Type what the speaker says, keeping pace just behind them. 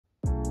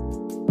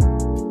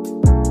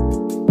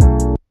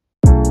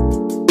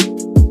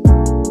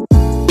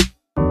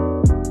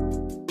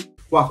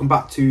Welcome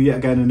back to yet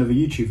again another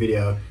YouTube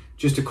video.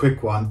 Just a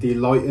quick one. The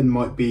lighting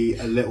might be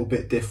a little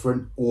bit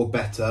different or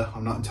better.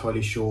 I'm not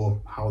entirely sure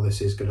how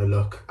this is going to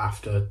look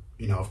after,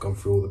 you know, I've gone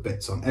through all the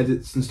bits on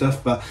edits and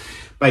stuff, but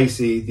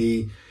basically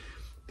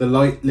the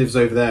light lives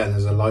over there and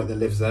there's a light that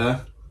lives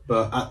there.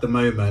 But at the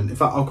moment, in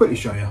fact, I'll quickly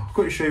show you.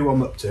 What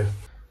I'm up to.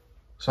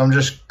 So I'm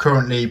just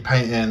currently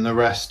painting the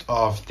rest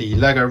of the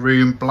Lego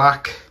room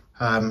black.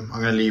 I'm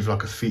going to leave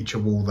like a feature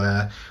wall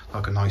there,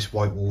 like a nice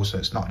white wall, so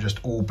it's not just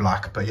all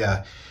black. But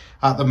yeah,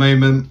 at the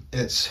moment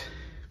it's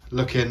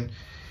looking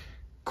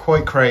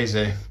quite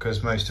crazy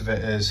because most of it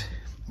is,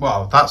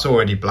 well, that's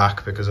already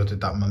black because I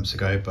did that months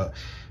ago. But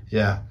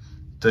yeah,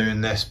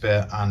 doing this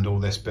bit and all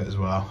this bit as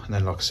well. And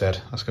then, like I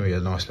said, that's going to be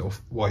a nice little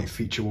white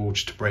feature wall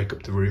just to break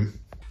up the room.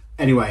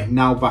 Anyway,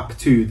 now back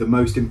to the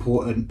most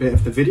important bit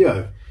of the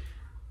video.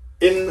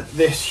 In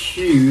this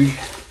huge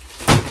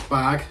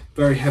bag,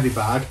 very heavy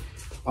bag,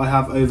 I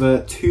have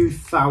over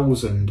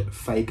 2,000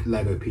 fake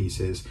Lego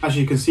pieces. As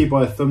you can see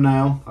by the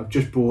thumbnail, I've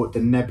just bought the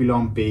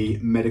Nebulon B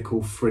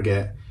medical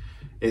frigate.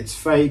 It's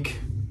fake,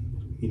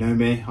 you know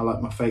me, I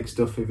like my fake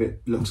stuff if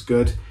it looks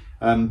good.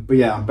 But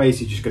yeah, I'm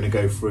basically just going to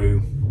go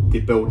through the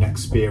building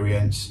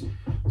experience.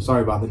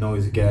 Sorry about the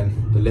noise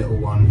again, the little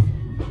one.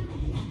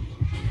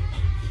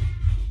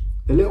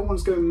 The little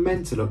one's going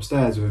mental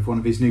upstairs with one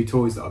of his new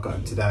toys that I got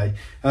him today.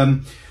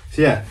 So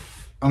yeah,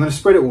 I'm going to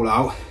spread it all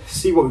out,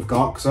 see what we've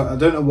got, because I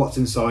don't know what's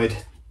inside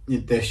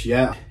this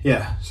yet.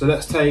 Yeah, so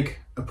let's take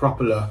a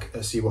proper look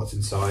and see what's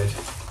inside.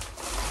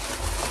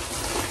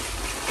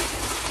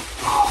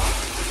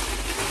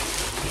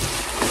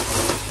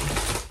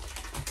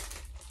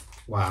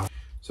 Wow.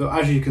 So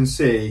as you can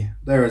see,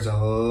 there is a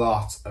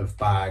lot of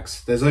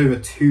bags. There's over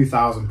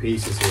 2,000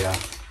 pieces here,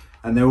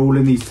 and they're all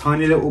in these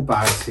tiny little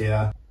bags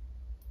here.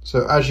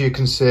 So as you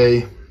can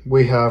see,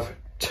 we have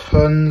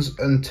tons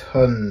and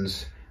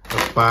tons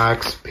of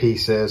bags,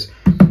 pieces,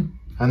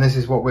 and this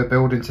is what we're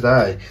building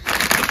today.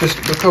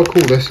 Just look how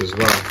cool this is as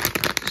well.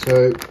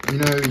 So, you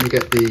know, you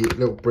get the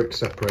little brick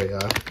separator.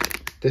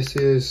 This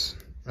is,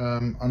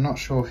 I'm not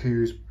sure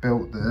who's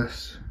built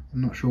this.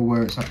 I'm not sure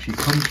where it's actually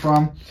comes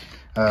from.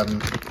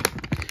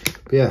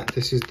 But yeah,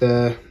 this is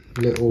their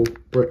little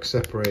brick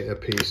separator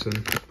piece,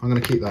 and I'm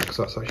going to keep that because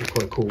that's actually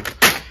quite cool.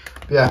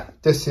 But yeah,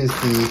 this is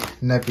the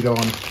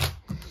Nebulon,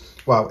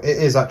 well, it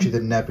is actually the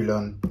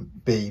Nebulon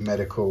B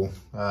medical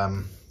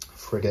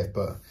frigate,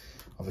 but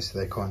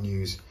obviously they can't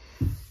use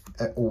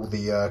all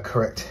the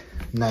correct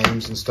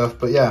names and stuff.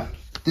 But yeah,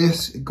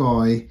 this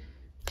guy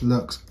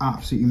looks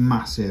absolutely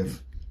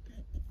massive,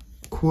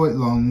 quite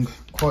long,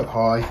 quite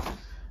high,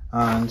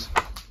 and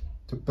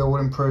the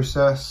building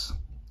process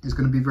is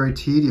going to be very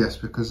tedious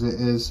because it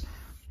is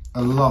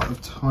a lot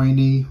of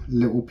tiny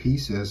little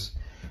pieces.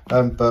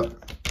 But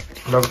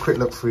we'll have a quick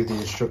look through the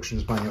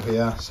instructions manual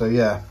here. So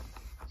yeah,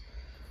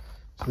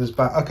 so there's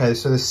okay,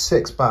 so there's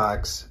 6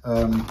 bags,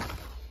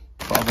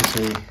 but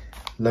obviously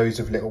loads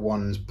of little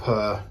ones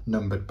per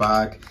numbered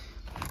bag.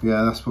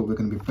 Yeah, that's what we're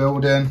going to be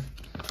building,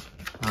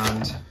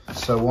 and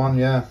so on.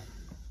 Yeah,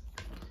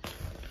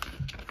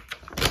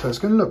 so it's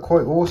going to look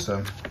quite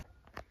awesome.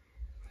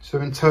 So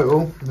in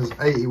total, there's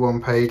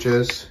 81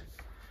 pages,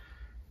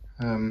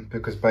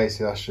 because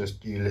basically that's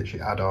just, you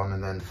literally add on,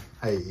 and then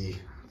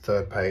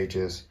 83rd page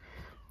is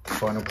the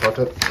final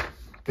product.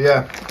 But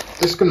yeah,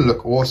 this is going to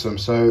look awesome.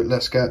 So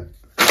let's get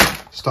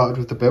started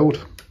with the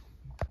build.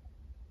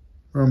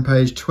 We're on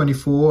page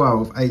 24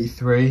 out of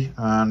 83,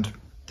 and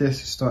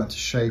this is starting to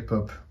shape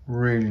up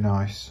really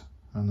nice.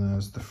 And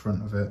there's the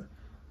front of it.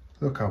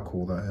 Look how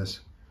cool that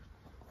is.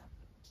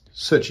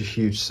 Such a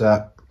huge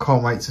set.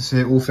 Can't wait to see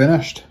it all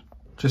finished.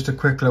 Just a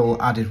quick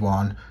little added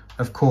one.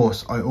 Of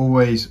course, I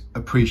always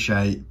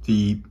appreciate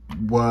the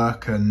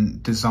work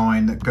and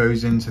design that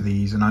goes into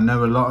these. And I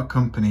know a lot of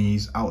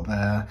companies out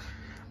there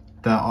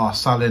that are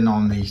selling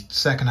on the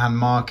secondhand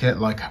market,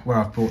 like where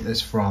I've bought this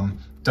from,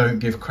 don't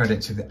give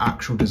credit to the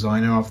actual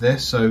designer of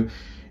this. So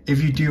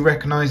if you do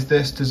recognize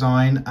this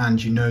design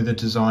and you know the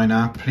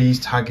designer, please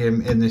tag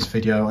him in this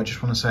video. I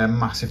just want to say a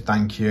massive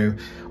thank you.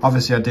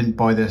 Obviously, I didn't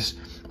buy this,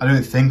 I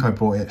don't think I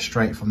bought it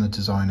straight from the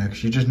designer,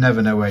 because you just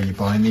never know where you're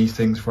buying these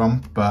things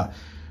from. But,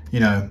 you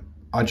know,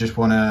 I just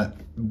want to,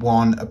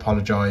 one,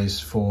 apologise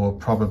for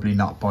probably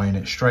not buying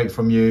it straight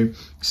from you.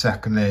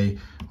 Secondly,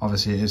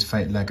 obviously it is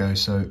fake Lego,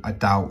 so I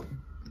doubt,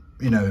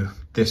 you know,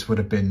 this would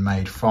have been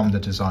made from the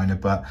designer.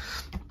 But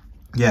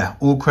yeah,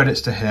 all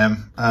credits to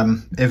him.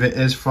 If it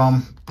is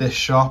from this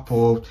shop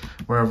or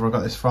wherever I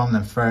got this from,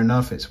 then fair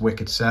enough, it's a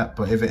wicked set.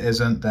 But if it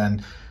isn't,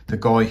 then the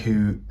guy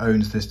who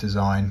owns this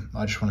design,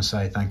 I just want to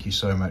say thank you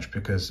so much,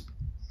 because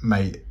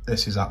mate,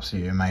 this is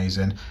absolutely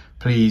amazing.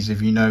 Please,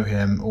 if you know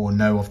him or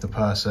know of the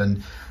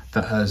person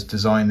that has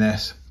designed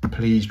this,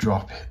 please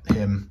drop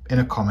him in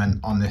a comment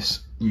on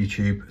this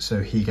YouTube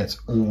so he gets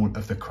all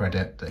of the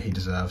credit that he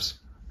deserves.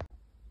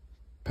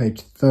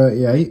 Page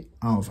 38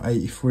 out of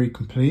 83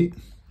 complete,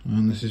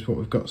 and this is what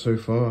we've got so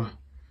far.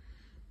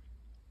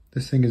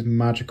 This thing is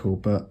magical,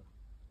 but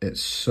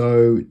it's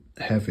so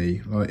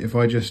heavy. Like, if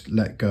I just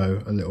let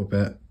go a little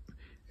bit,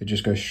 it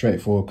just goes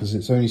straight forward because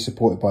it's only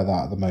supported by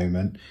that at the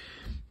moment.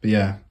 But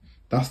yeah,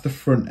 that's the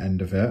front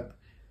end of it.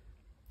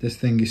 This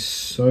thing is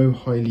so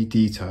highly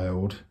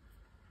detailed.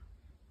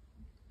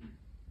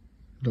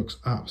 Looks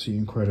absolutely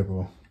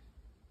incredible.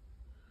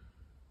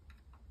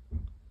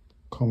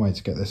 Can't wait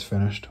to get this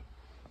finished.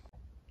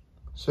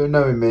 So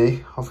knowing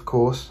me, of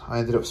course, I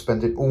ended up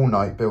spending all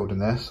night building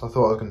this. I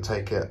thought I was going to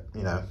take it,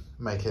 you know,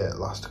 make it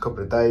last a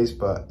couple of days,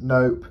 but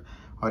nope.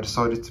 I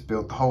decided to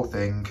build the whole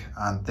thing,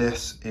 and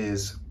this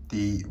is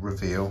the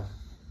reveal.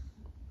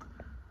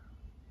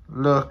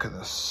 Look at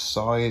the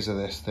size of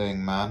this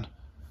thing, man.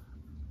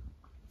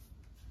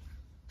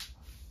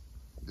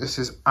 This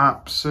is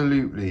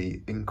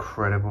absolutely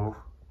incredible.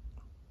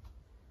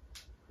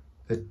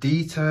 The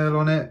detail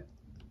on it,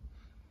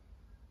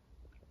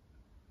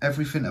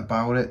 everything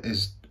about it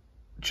is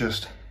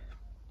just,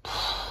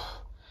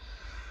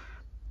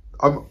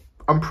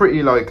 I'm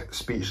pretty like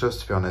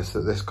speechless, to be honest,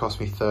 that this cost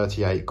me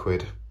 38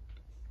 quid.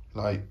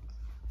 Like,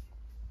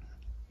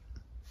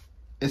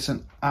 it's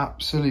an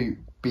absolute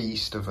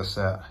beast of a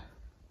set.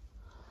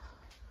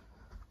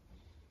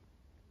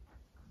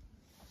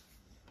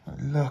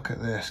 Look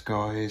at this,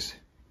 guys.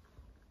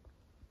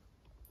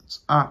 It's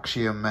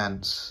actually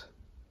immense.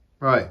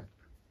 Right,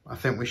 I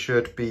think we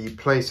should be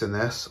placing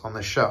this on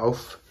the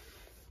shelf,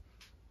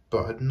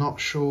 but I'm not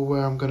sure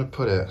where I'm going to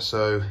put it,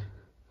 so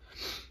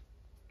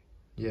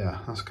yeah,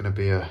 that's going to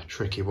be a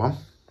tricky one.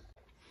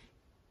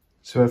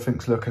 So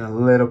everything's looking a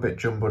little bit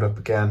jumbled up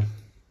again.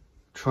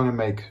 Trying to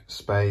make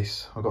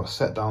space. I've got a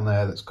set down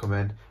there that's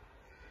coming.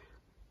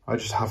 I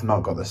just have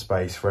not got the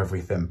space for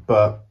everything,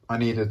 but I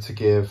needed to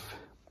give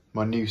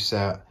my new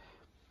set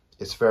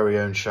its very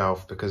own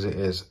shelf because it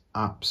is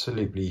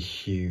absolutely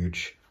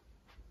huge.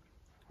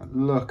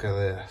 Look at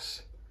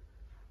this.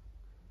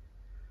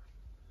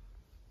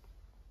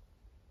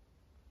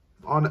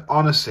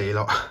 Honestly,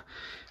 like,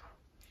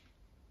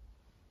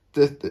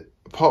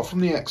 apart from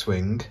the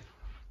X-Wing,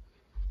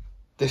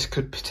 this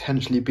could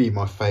potentially be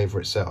my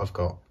favourite set I've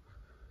got.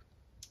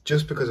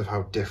 Just because of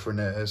how different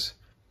it is.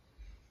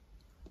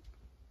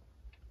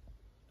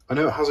 I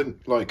know it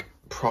hasn't like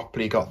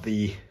properly got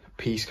the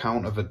piece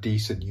count of a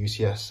decent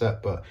UCS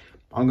set, but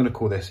I'm going to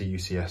call this a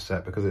UCS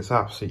set because it's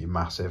absolutely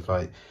massive.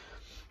 Like,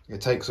 it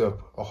takes up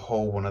a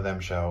whole one of them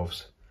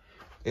shelves.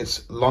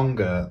 It's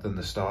longer than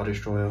the Star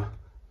Destroyer,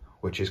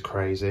 which is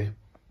crazy.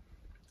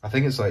 I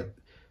think it's like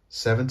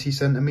 70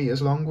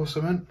 centimeters long or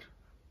something.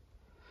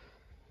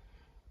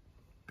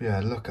 But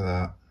yeah, look at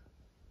that.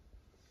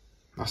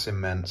 That's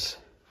immense.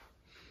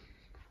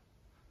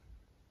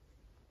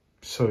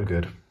 So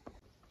good.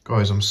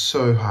 Guys, I'm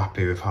so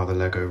happy with how the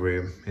Lego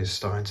room is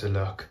starting to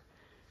look.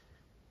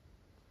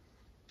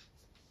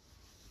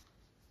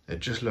 It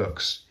just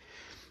looks,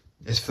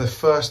 it's for the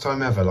first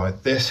time ever,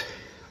 like this,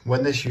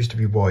 when this used to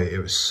be white, it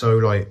was so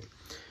like,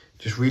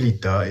 just really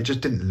dirty. It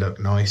just didn't look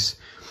nice.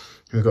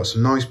 We've got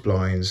some nice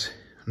blinds,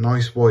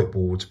 nice white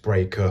wall to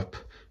break up,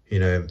 you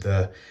know,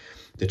 the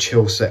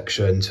chill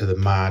section to the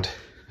mad,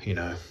 you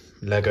know,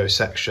 Lego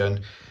section.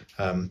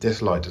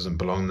 This light doesn't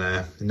belong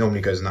there. It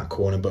normally goes in that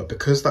corner, but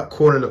because that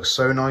corner looks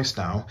so nice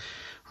now,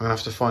 I'm gonna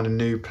have to find a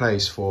new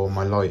place for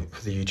my light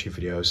for the YouTube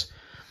videos.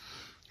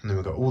 And then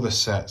we've got all the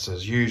sets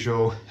as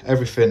usual.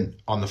 Everything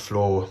on the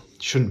floor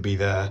shouldn't be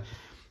there.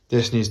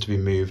 This needs to be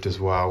moved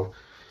as well.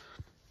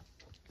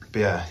 But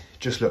yeah, it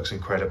just looks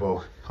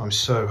incredible. I'm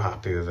so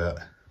happy with it.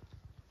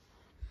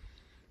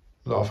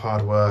 A lot of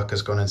hard work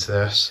has gone into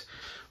this.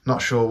 Not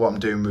sure what I'm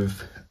doing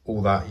with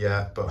all that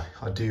yet, but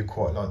I do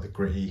quite like the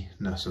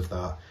grittiness of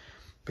that.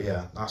 But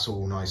yeah, that's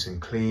all nice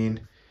and clean.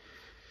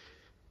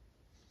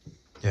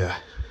 Yeah,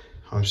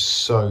 I'm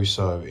so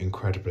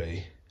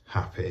incredibly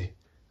happy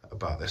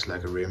about this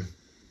Lego room.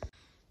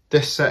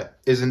 This set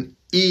is an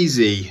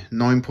easy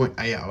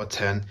 9.8 out of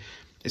 10.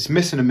 It's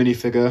missing a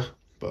minifigure,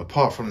 but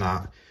apart from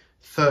that,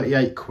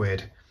 38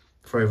 quid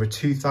for over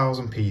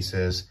 2,000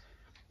 pieces.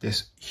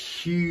 This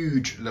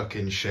huge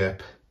looking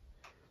ship,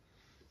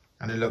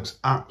 and it looks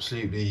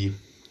absolutely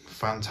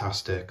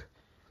fantastic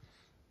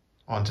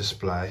on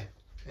display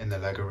in the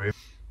Lego room.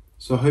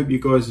 So I hope you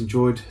guys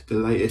enjoyed the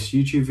latest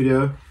YouTube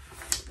video.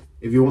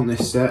 If you want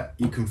this set,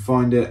 you can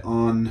find it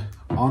on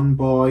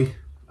unbox,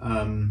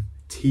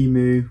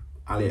 Temu,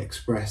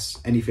 AliExpress,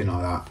 anything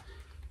like that.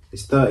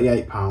 It's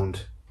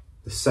 £38.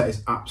 The set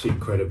is absolutely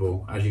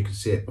incredible, as you can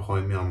see it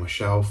behind me on my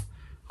shelf.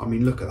 I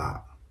mean, look at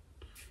that.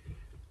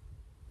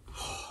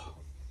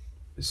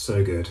 It's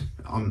so good.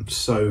 I'm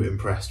so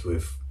impressed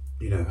with,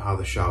 you know, how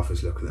the shelf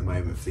is looking at the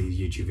moment for these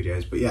YouTube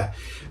videos. But yeah,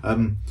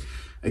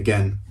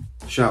 again,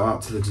 shout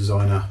out to the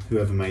designer,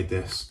 whoever made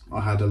this.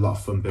 I had a lot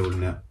of fun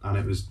building it,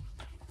 and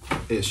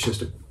it's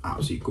just an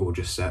absolutely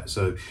gorgeous set.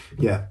 So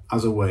yeah,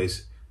 as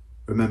always,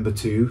 remember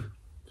to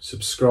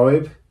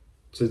subscribe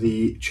to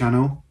the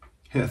channel,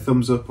 hit a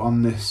thumbs up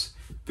on this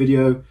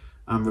video,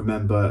 and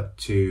remember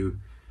to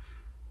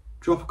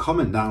drop a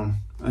comment down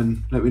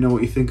and let me know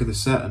what you think of the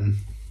set, and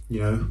you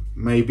know,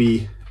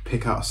 maybe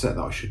pick out a set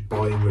that I should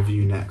buy and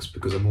review next,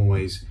 because I'm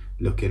always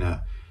looking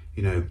at,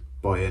 you know,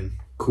 buying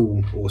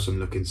cool, awesome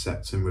looking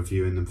sets and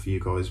reviewing them for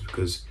you guys,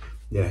 because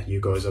yeah,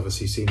 you guys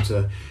obviously seem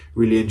to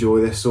really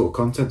enjoy this sort of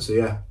content. So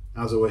yeah,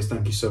 as always,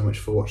 thank you so much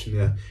for watching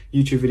the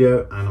YouTube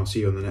video, and I'll see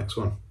you on the next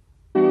one.